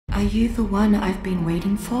Are you the one I've been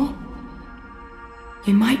waiting for?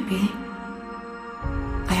 You might be.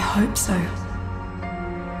 I hope so.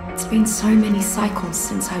 It's been so many cycles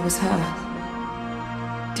since I was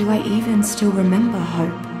her. Do I even still remember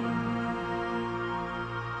Hope?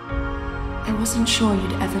 I wasn't sure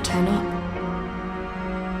you'd ever turn up.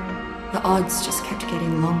 The odds just kept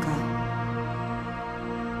getting longer.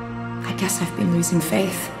 I guess I've been losing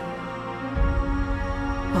faith.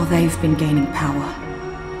 While they've been gaining power.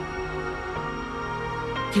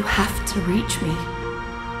 You have to reach me.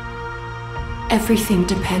 Everything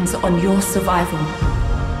depends on your survival.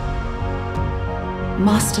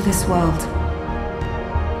 Master this world.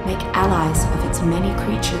 Make allies of its many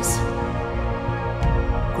creatures.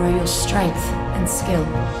 Grow your strength and skill.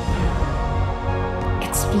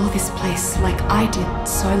 Explore this place like I did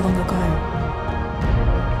so long ago.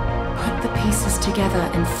 Put the pieces together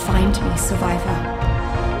and find me, survivor.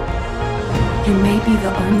 You may be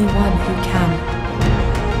the only one who can.